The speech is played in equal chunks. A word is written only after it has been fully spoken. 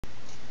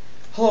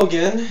Hello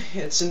again,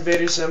 it's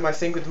Invader I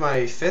think with my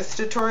 5th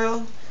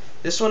tutorial.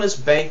 This one is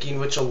banking,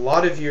 which a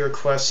lot of you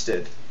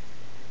requested.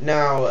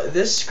 Now,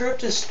 this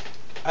script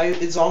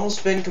it's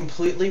almost been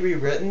completely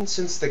rewritten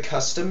since the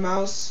custom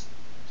mouse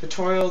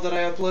tutorial that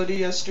I uploaded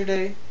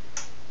yesterday.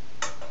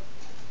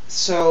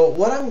 So,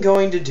 what I'm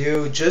going to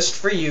do, just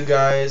for you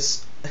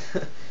guys,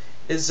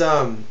 is,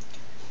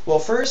 well,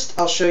 first,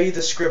 I'll show you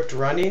the script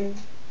running,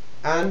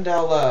 and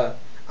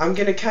I'm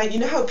gonna you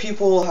know how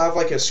people will have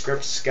like a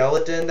script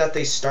skeleton that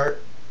they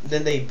start,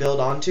 then they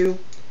build onto?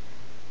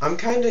 I'm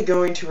kinda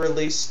going to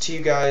release to you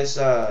guys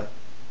a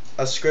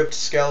script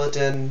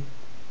skeleton,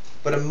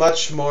 but a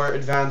much more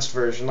advanced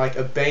version, like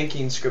a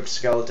banking script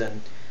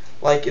skeleton.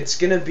 Like, it's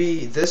gonna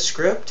be this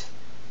script,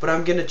 but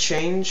I'm gonna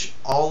change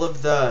all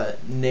of the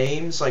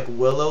names, like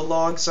Willow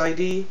Logs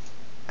ID,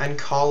 and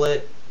call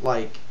it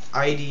like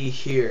ID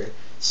here.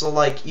 So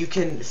like you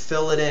can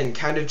fill it in,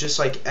 kind of just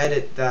like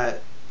edit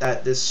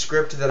this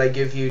script that I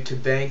give you to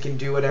bank and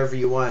do whatever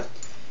you want,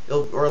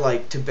 or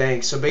like to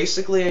bank. So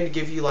basically, I'm gonna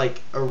give you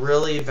like a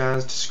really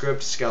advanced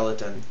script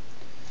skeleton.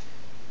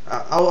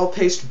 I'll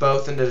paste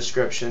both in the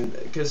description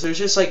because there's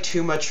just like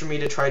too much for me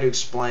to try to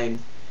explain.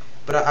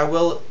 But I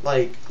will,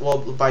 like, well,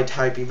 by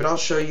typing, but I'll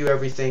show you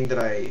everything that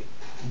I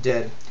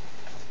did.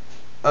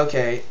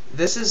 Okay,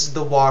 this is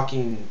the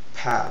walking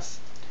path.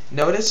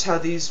 Notice how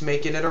these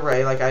make it an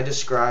array like I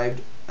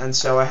described, and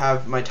so I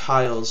have my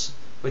tiles,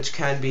 which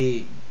can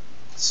be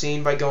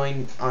seen by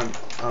going on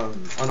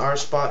our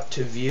spot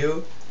to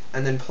view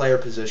and then player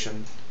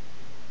position.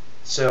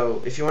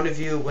 So if you want to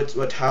view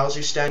what tiles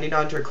you're standing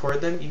on to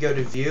record them, you go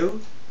to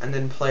view and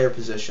then player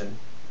position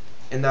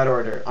in that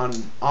order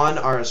on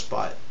our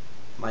spot,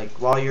 like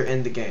while you're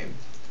in the game.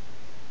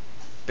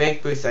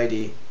 Bank booth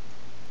ID.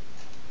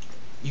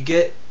 You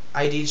get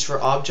IDs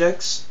for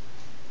objects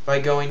by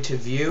going to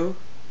view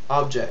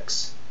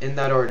objects in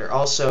that order,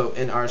 also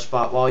in our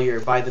spot while you're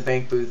by the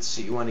bank booths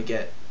that you want to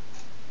get.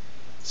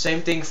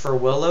 Same thing for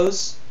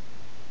willows.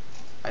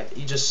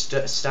 You just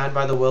stand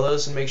by the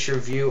willows and make sure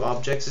view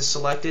objects is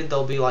selected.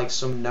 There'll be like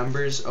some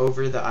numbers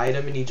over the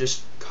item and you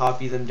just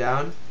copy them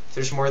down. If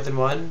there's more than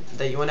one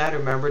that you want to add,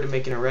 remember to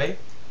make an array.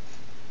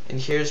 And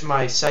here's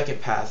my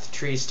second path,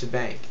 trees to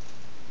bank.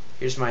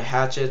 Here's my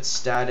hatchet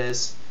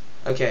status.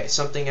 Okay,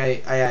 something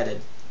I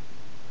added.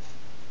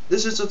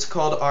 This is what's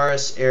called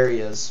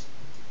Rsareas.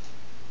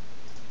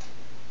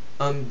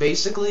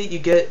 Basically you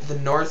get the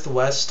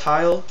northwest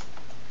tile.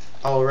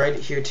 I'll write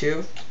it here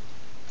too.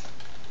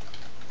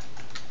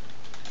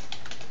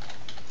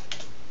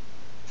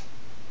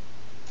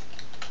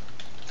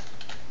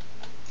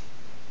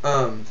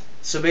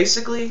 So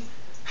basically,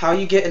 how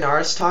you get an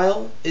RS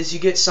tile is you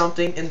get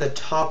something in the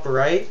top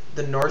right,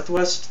 the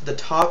northwest, the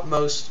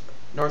topmost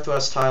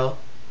northwest tile,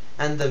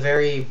 and the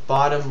very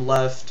bottom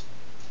left,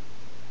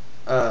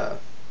 so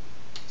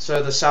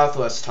the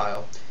southwest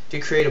tile, to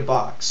create a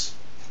box.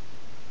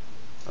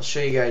 I'll show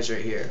you guys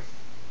right here.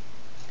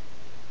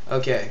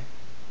 Okay.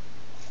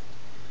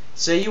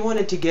 Say you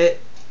wanted to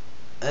get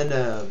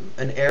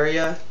an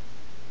area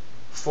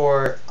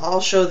for,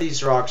 I'll show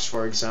these rocks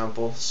for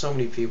example, so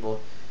many people.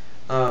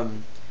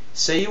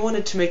 Say you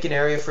wanted to make an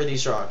area for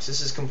these rocks. This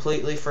is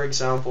completely for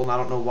example, and I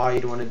don't know why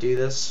you'd want to do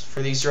this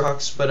for these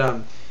rocks,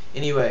 but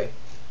anyway,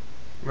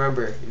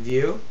 remember,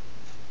 view,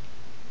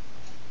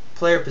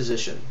 player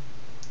position.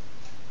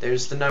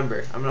 There's the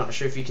number. I'm not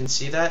sure if you can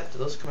see that. Do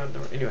those come out?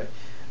 Anyway,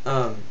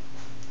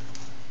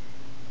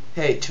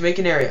 hey, to make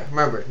an area,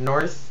 remember,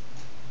 north,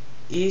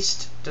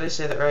 east, did I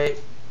say that right?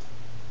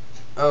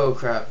 Oh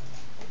crap,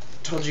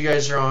 told you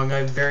guys wrong,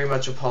 I very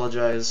much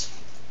apologize.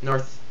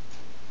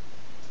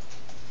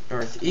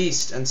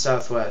 Northeast and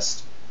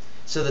southwest.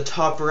 So the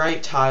top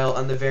right tile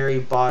and the very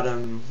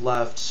bottom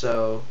left,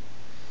 so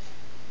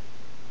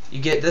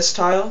you get this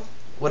tile,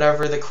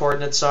 whatever the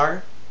coordinates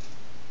are,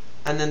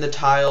 and then the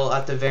tile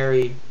at the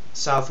very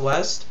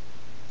southwest.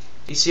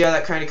 You see how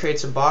that kind of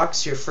creates a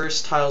box? Your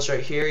first tile's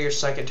right here, your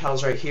second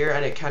tile's right here,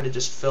 and it kind of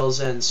just fills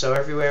in. So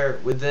everywhere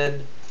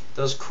within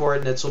those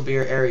coordinates will be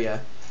your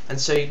area.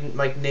 And so you can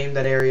like name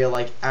that area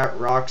like at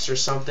rocks or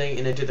something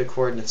and enter the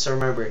coordinates. So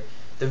remember,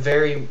 the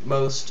very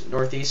most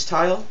northeast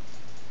tile,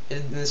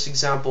 in this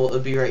example, it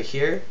would be right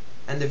here,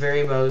 and the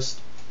very most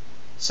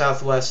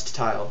southwest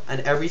tile.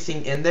 And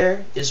everything in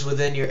there is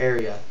within your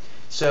area.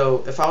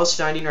 So if I was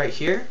standing right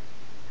here,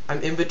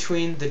 I'm in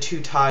between the two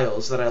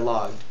tiles that I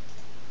logged.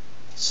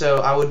 So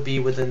I would be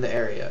within the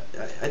area.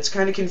 It's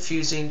kind of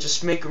confusing.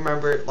 Just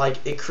remember,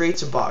 like, it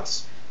creates a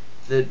box.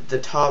 The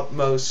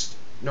topmost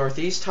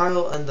northeast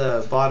tile and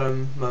the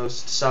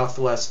bottommost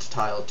southwest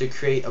tile to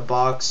create a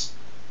box.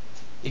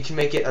 You can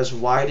make it as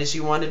wide as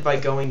you wanted by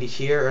going to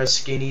here, or as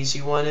skinny as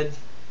you wanted.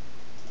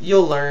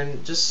 You'll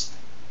learn. Just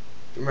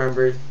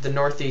remember, the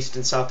northeast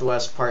and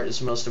southwest part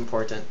is most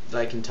important that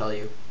I can tell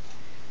you.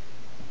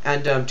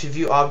 And to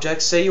view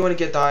objects, say you want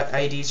to get the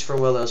IDs for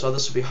willows. Well,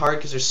 this will be hard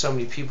because there's so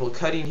many people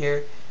cutting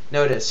here.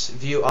 Notice,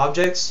 view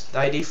objects, the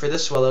ID for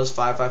this willow is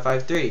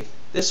 5553.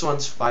 This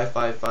one's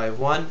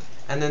 5551,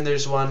 and then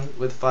there's one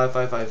with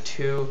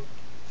 5552.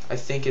 I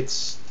think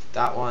it's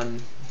that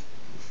one.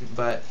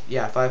 but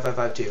yeah,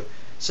 5552.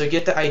 So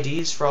get the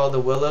IDs for all the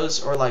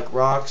willows or like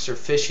rocks or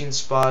fishing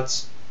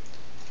spots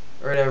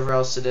or whatever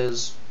else it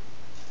is.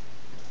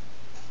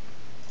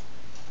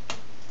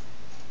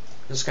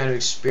 Just kind of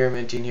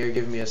experimenting here,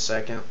 give me a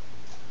second.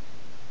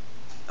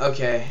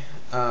 Okay,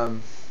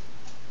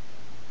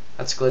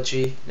 that's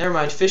glitchy. Never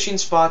mind, fishing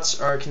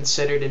spots are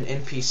considered an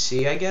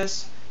NPC, I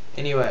guess.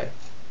 Anyway,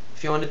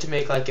 if you wanted to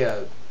make like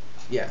a,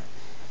 yeah.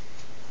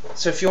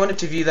 So if you wanted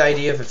to view the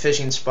ID of a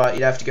fishing spot,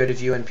 you'd have to go to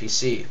view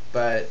NPC.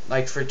 But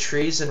like for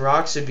trees and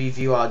rocks, it'd be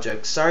view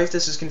object. Sorry if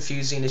this is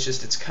confusing,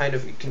 it's kind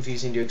of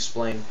confusing to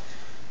explain.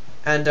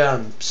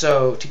 And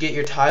so to get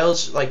your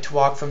tiles, like to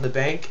walk from the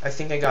bank, I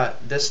think I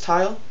got this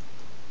tile.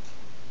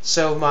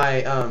 So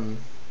my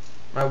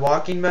my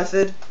walking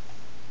method,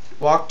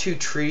 walk to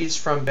trees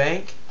from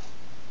bank,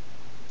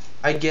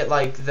 I get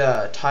like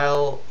the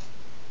tile,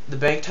 the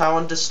bank tile I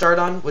wanted to start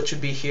on, which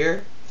would be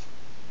here.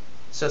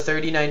 So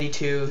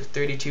 3092,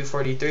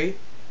 3243,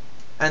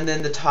 and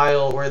then the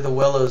tile where the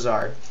willows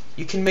are.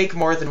 You can make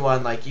more than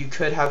one, like you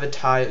could have a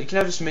tile, you can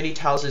have as many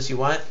tiles as you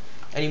want,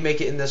 and you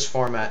make it in this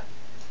format.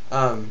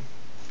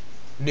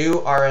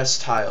 New RS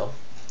tile.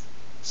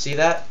 See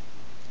that?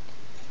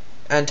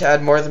 And to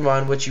add more than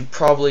one, which you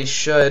probably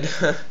should,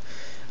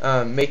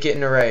 make it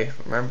an array.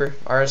 Remember?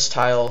 RS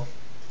tile,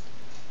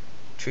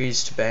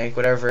 trees to bank,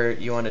 whatever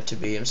you want it to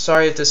be. I'm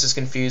sorry if this is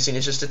confusing,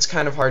 it's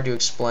kind of hard to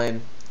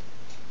explain.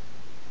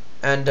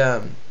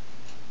 And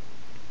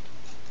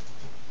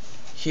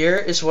here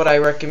is what I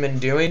recommend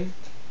doing.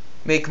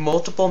 Make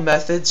multiple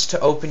methods to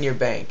open your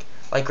bank.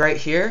 Like right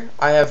here,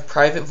 I have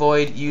private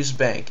void use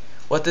bank.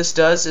 What this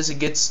does is it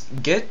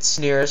gets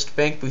nearest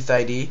bank booth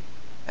ID,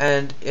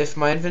 and if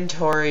my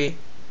inventory,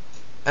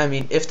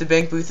 if the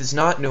bank booth is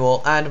not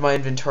null and my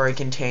inventory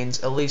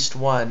contains at least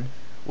one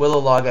willow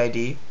log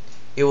ID,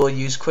 it will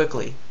use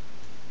quickly.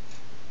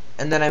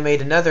 And then I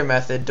made another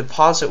method,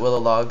 deposit willow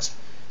logs.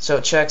 So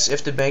it checks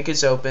if the bank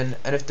is open,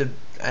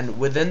 and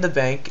within the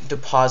bank,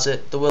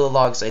 deposit the willow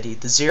logs ID.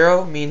 The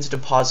 0 means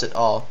deposit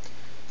all.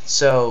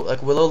 So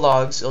like willow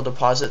logs, it'll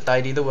deposit the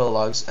ID of the willow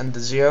logs, and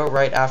the 0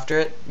 right after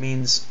it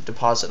means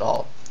deposit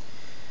all.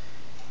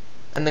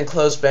 And then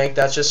close bank,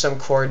 that's just some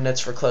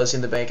coordinates for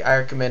closing the bank. I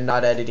recommend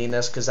not editing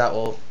this because that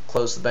will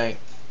close the bank.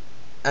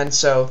 And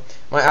so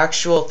my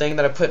actual thing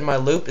that I put in my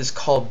loop is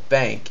called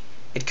bank.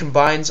 It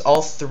combines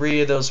all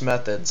three of those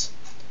methods.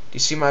 Do you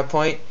see my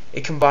point?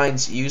 It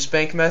combines use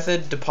bank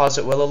method,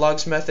 deposit willow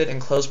logs method, and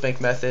close bank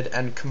method,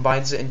 and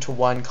combines it into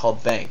one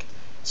called bank.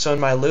 So in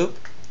my loop,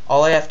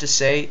 all I have to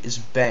say is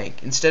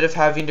bank. Instead of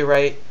having to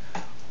write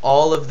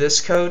all of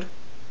this code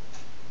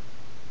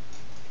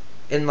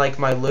in like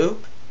my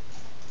loop,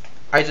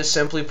 I just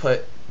simply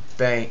put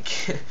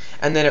bank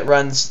and then it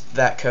runs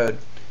that code.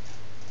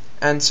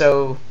 And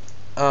so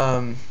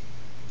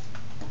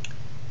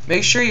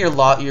make sure your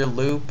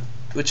loop,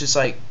 which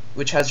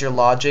has your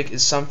logic,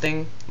 is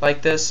something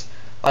like this.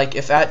 Like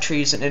if at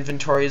trees and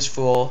inventory is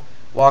full,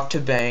 walk to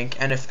bank,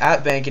 and if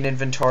at bank and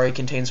inventory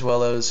contains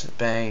willows,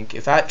 bank.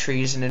 If at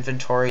trees and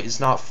inventory is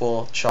not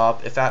full,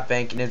 chop. If at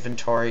bank and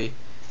inventory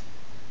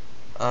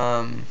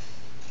does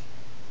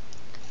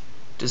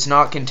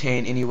not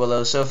contain any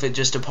willows, so if it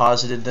just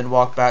deposited, then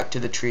walk back to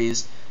the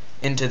trees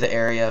into the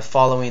area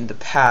following the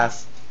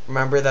path,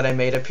 remember, that I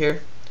made up here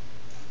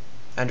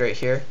and right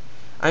here.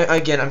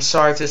 Again, I'm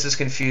sorry if this is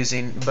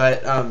confusing,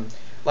 but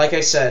like I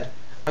said,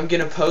 I'm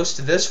gonna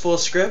post this full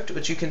script,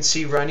 which you can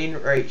see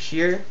running right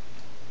here.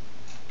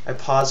 I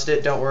paused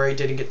it, don't worry, it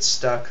didn't get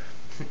stuck.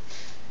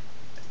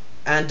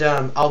 And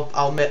I'm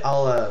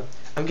gonna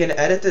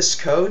edit this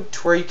code to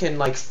where you can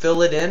like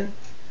fill it in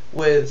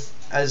with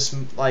as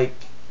like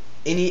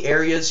any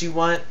areas you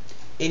want,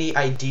 any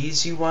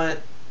IDs you want.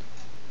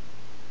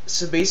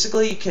 So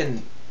basically you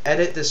can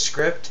edit the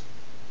script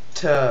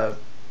to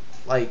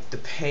like the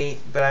paint,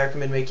 but I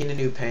recommend making a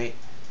new paint.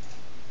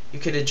 You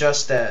could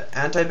adjust the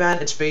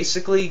anti-ban. It's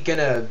basically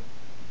gonna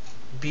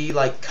be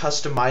like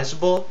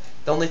customizable.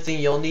 The only thing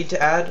you'll need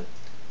to add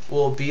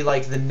will be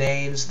like the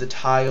names, the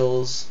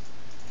tiles,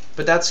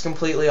 but that's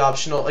completely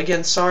optional.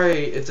 Again,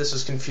 sorry if this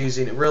is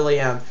confusing, it really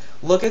am.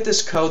 Look at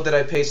this code that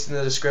I pasted in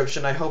the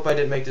description. I hope I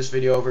didn't make this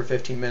video over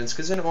 15 minutes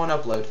because then it won't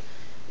upload.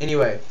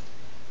 Anyway,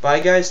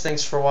 bye guys,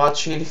 thanks for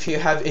watching. If you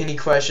have any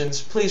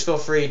questions, please feel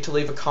free to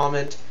leave a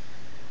comment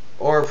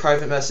or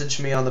private message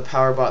me on the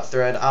PowerBot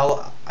thread.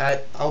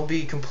 I'll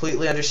be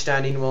completely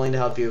understanding and willing to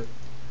help you.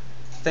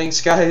 Thanks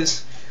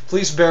guys.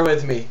 Please bear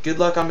with me. Good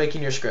luck on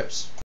making your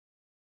scripts.